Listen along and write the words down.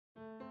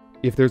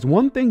If there's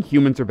one thing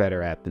humans are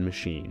better at than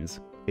machines,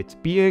 it's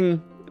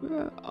being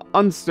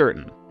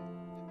uncertain.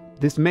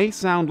 This may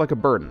sound like a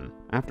burden.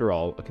 After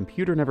all, a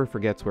computer never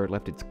forgets where it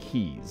left its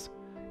keys,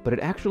 but it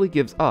actually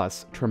gives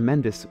us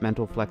tremendous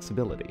mental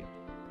flexibility.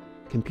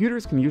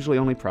 Computers can usually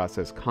only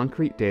process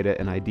concrete data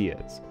and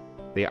ideas.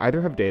 They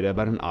either have data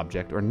about an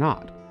object or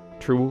not,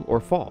 true or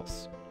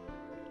false.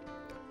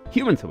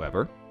 Humans,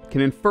 however,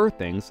 can infer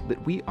things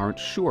that we aren't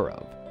sure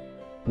of.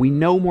 We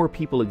know more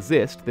people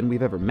exist than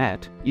we've ever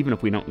met, even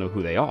if we don't know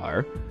who they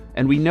are,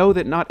 and we know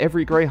that not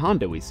every gray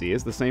Honda we see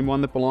is the same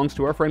one that belongs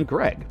to our friend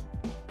Greg.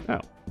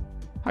 Oh,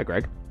 hi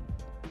Greg.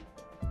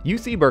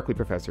 UC Berkeley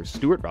professor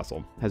Stuart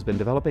Russell has been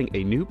developing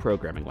a new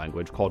programming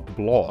language called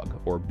BLOG,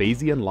 or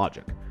Bayesian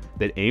logic,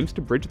 that aims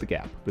to bridge the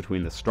gap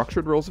between the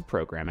structured rules of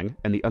programming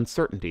and the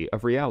uncertainty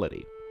of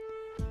reality.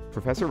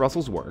 Professor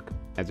Russell's work,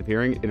 as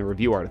appearing in a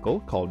review article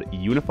called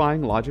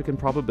Unifying Logic and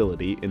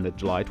Probability in the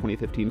July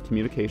 2015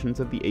 Communications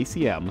of the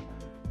ACM,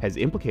 has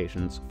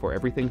implications for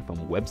everything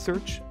from web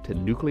search to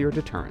nuclear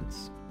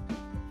deterrence.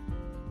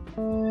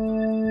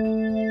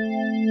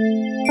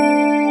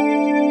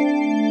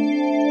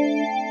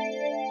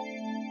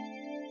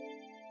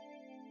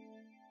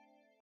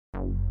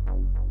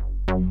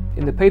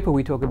 In the paper,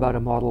 we talk about a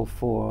model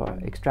for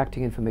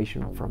extracting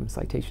information from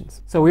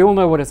citations. So we all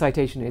know what a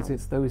citation is.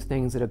 It's those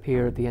things that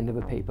appear at the end of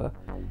a paper.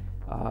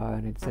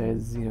 And it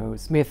says, you know,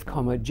 Smith,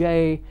 comma,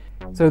 J.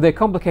 So they're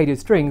complicated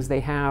strings. They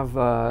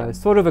have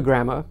sort of a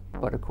grammar,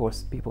 but of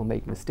course people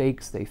make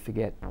mistakes. They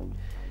forget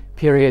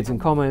periods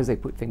and commas. They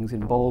put things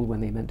in bold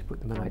when they meant to put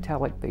them in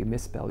italic. They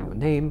misspell your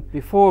name.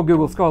 Before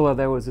Google Scholar,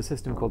 there was a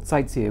system called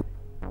CACM.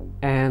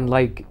 And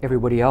like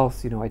everybody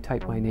else, you know, I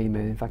typed my name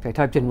in. In fact, I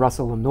typed in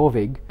Russell and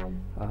Norvig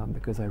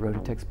because I wrote a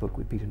textbook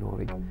with Peter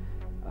Norvig.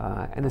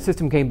 And the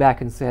system came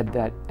back and said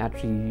that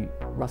actually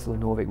Russell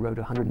and Norvig wrote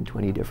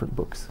 120 different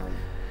books,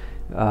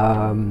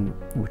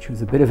 which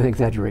was a bit of an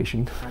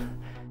exaggeration.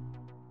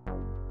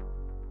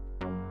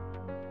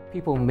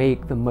 People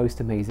make the most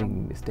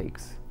amazing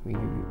mistakes. I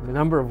mean, the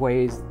number of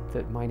ways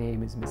that my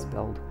name is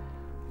misspelled,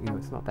 you know,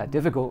 it's not that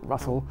difficult,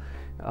 Russell.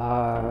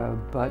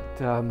 But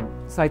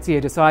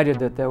CACM decided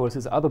that there was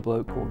this other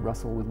bloke called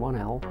Russell with one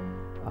L,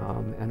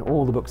 and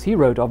all the books he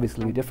wrote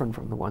obviously are different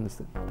from the ones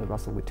that the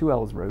Russell with two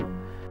L's wrote.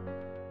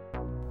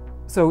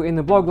 So in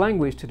the blog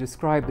language, to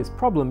describe this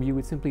problem, you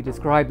would simply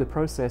describe the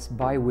process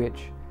by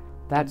which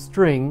that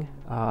string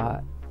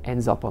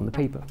ends up on the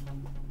paper.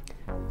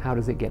 How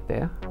does it get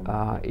there?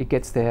 It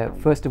gets there,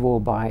 first of all,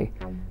 by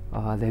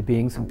there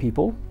being some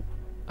people,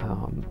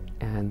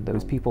 and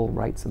those people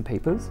write some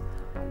papers.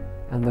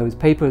 And those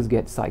papers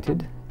get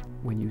cited.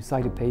 When you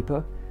cite a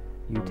paper,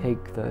 you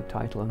take the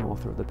title and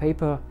author of the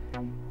paper,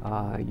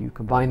 you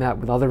combine that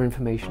with other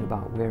information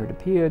about where it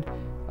appeared,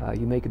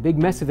 you make a big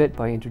mess of it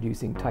by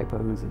introducing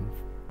typos and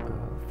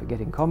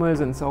forgetting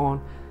commas and so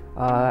on,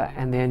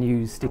 and then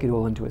you stick it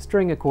all into a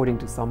string according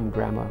to some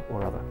grammar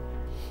or other.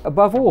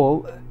 Above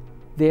all,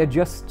 they're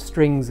just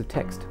strings of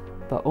text.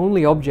 The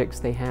only objects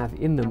they have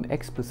in them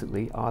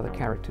explicitly are the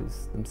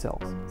characters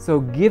themselves. So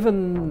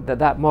given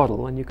that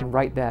model, and you can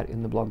write that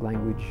in the blog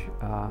language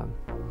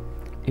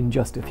in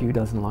just a few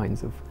dozen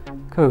lines of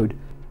code,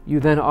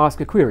 you then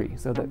ask a query.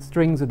 So that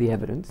strings are the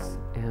evidence,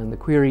 and the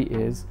query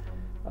is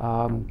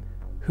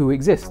who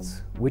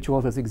exists, which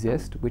authors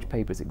exist, which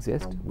papers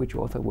exist, which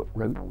author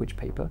wrote which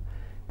paper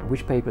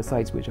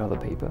cites which other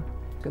paper.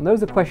 And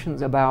those are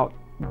questions about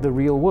the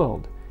real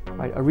world,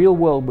 right? A real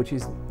world which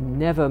is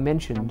never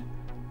mentioned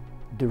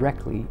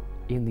directly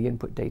in the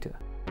input data.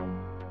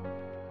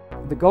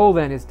 The goal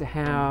then is to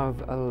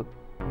have a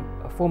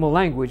formal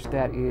language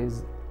that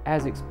is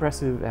as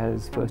expressive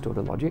as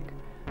first-order logic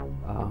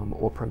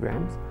or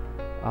programs,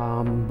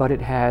 but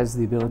it has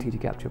the ability to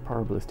capture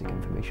probabilistic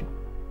information.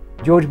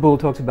 George Boole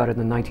talks about it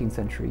in the 19th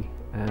century,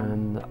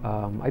 and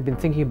I've been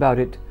thinking about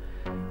it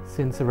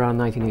since around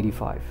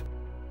 1985.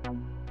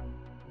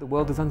 The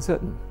world is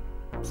uncertain,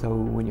 so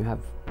when you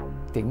have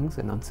things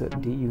and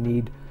uncertainty, you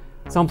need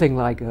something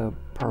like a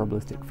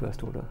probabilistic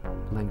first-order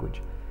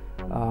language.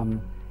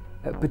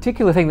 A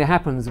particular thing that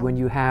happens when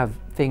you have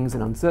things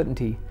and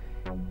uncertainty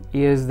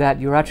is that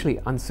you're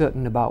actually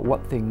uncertain about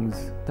what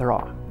things there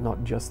are,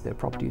 not just their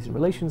properties and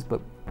relations,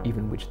 but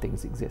even which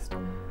things exist.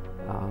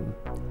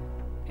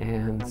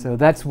 And so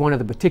that's one of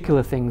the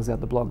particular things that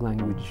the blog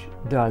language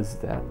does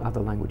that other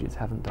languages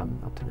haven't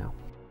done up to now.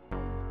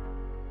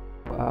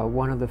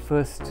 One of the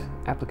first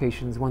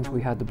applications, once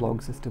we had the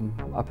blog system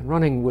up and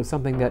running, was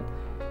something that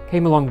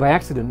came along by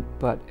accident,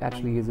 but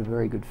actually is a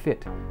very good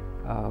fit,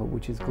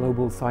 which is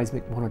global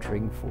seismic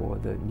monitoring for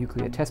the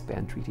Nuclear Test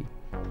Ban Treaty.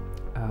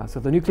 So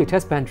the Nuclear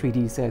Test Ban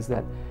Treaty says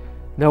that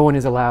no one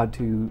is allowed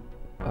to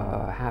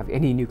have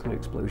any nuclear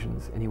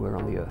explosions anywhere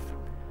on the Earth.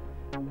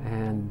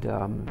 And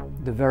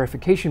the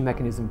verification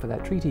mechanism for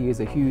that treaty is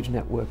a huge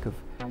network of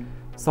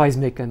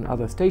seismic and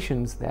other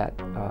stations that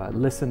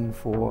listen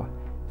for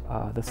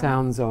the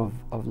sounds of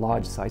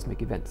large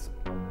seismic events.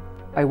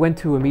 I went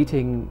to a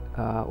meeting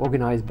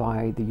organized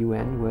by the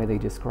UN where they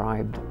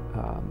described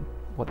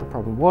what the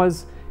problem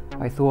was.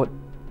 I thought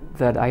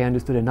that I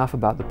understood enough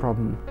about the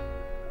problem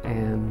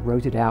and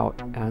wrote it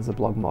out as a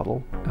blog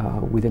model.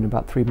 Within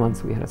about 3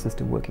 months, we had a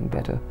system working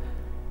better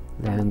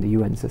than the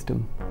UN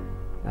system.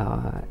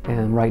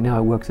 And right now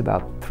it works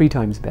about 3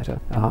 times better.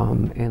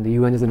 And the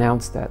UN has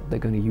announced that they're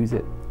going to use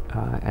it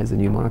as a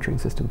new monitoring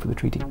system for the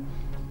treaty.